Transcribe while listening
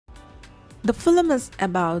The film is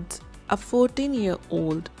about a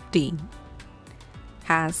 14-year-old teen.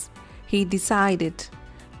 Has he decided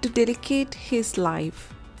to dedicate his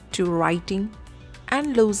life to writing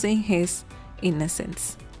and losing his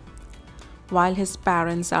innocence, while his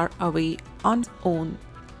parents are away on his own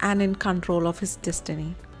and in control of his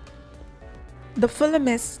destiny. The film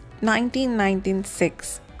is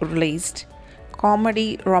 1996 released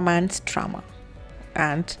comedy romance drama,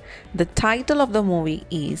 and the title of the movie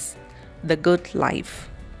is The Good Life.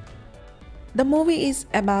 The movie is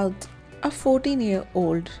about a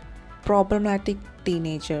 14-year-old problematic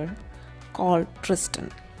teenager called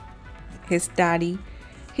Tristan. His daddy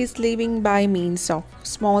is living by means of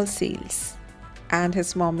small sales, and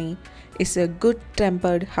his mommy is a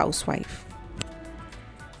good-tempered housewife.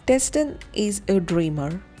 Tristan is a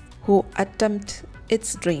dreamer who attempts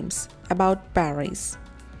its dreams about Paris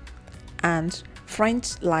and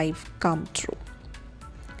French life come true.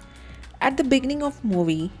 At the beginning of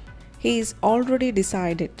movie, he is already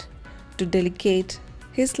decided to dedicate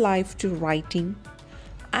his life to writing,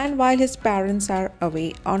 and while his parents are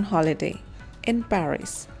away on holiday in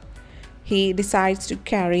Paris, he decides to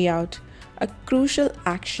carry out a crucial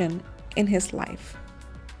action in his life.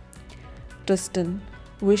 Tristan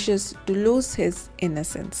wishes to lose his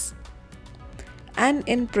innocence, and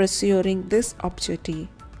in pursuing this objective,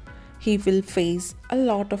 he will face a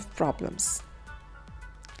lot of problems.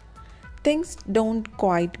 Things don't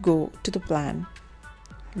quite go to the plan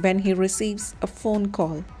when he receives a phone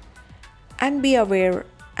call and be aware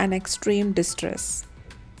an extreme distress.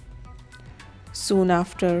 Soon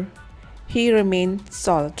after, he remains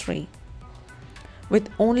solitary, with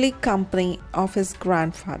only company of his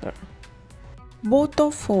grandfather, both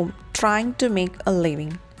of whom trying to make a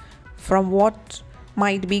living from what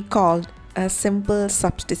might be called a simple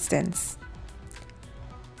subsistence.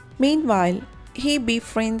 Meanwhile, he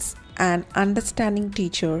befriends an understanding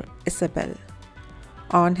teacher, Isabel,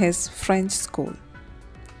 on his French school.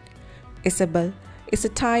 Isabel is a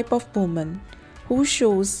type of woman who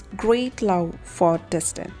shows great love for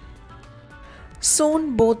Tristan.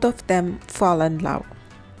 Soon both of them fall in love.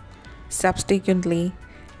 Subsequently,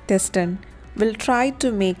 Tristan will try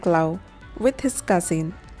to make love with his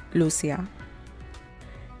cousin Lucia.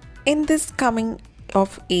 In this coming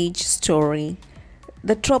of age story,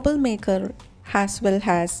 the troublemaker as well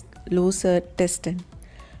as loser Tristan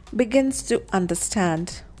begins to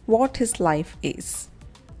understand what his life is.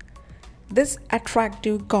 This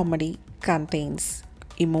attractive comedy contains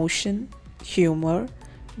emotion, humor,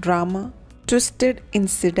 drama, twisted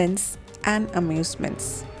incidents, and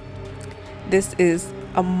amusements. This is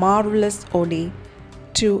a marvelous ode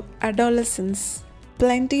to adolescence,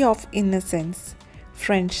 plenty of innocence,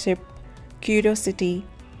 friendship, curiosity,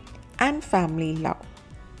 and family love.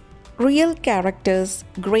 Real characters,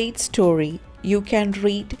 great story. You can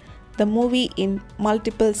read the movie in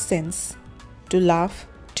multiple sense, to laugh,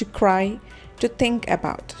 to cry, to think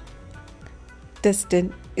about.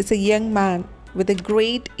 Tristan is a young man with a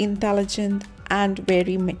great intelligence and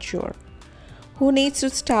very mature, who needs to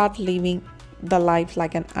start living the life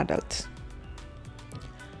like an adult.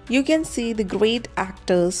 You can see the great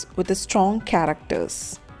actors with the strong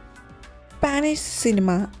characters. Spanish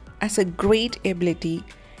cinema has a great ability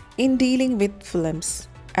in dealing with films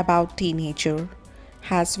about teenagers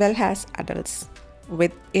as well as adults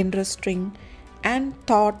with interesting and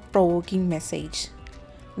thought-provoking message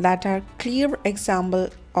that are clear example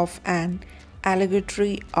of an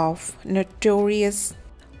allegory of notorious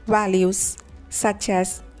values such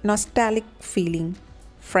as nostalgic feeling,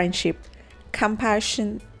 friendship,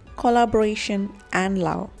 compassion, collaboration, and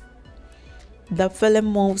love. The film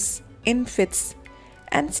moves in fits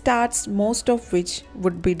and starts, most of which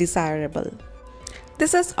would be desirable.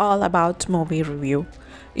 This is all about movie review.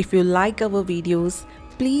 If you like our videos,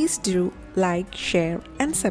 please do like, share, and subscribe.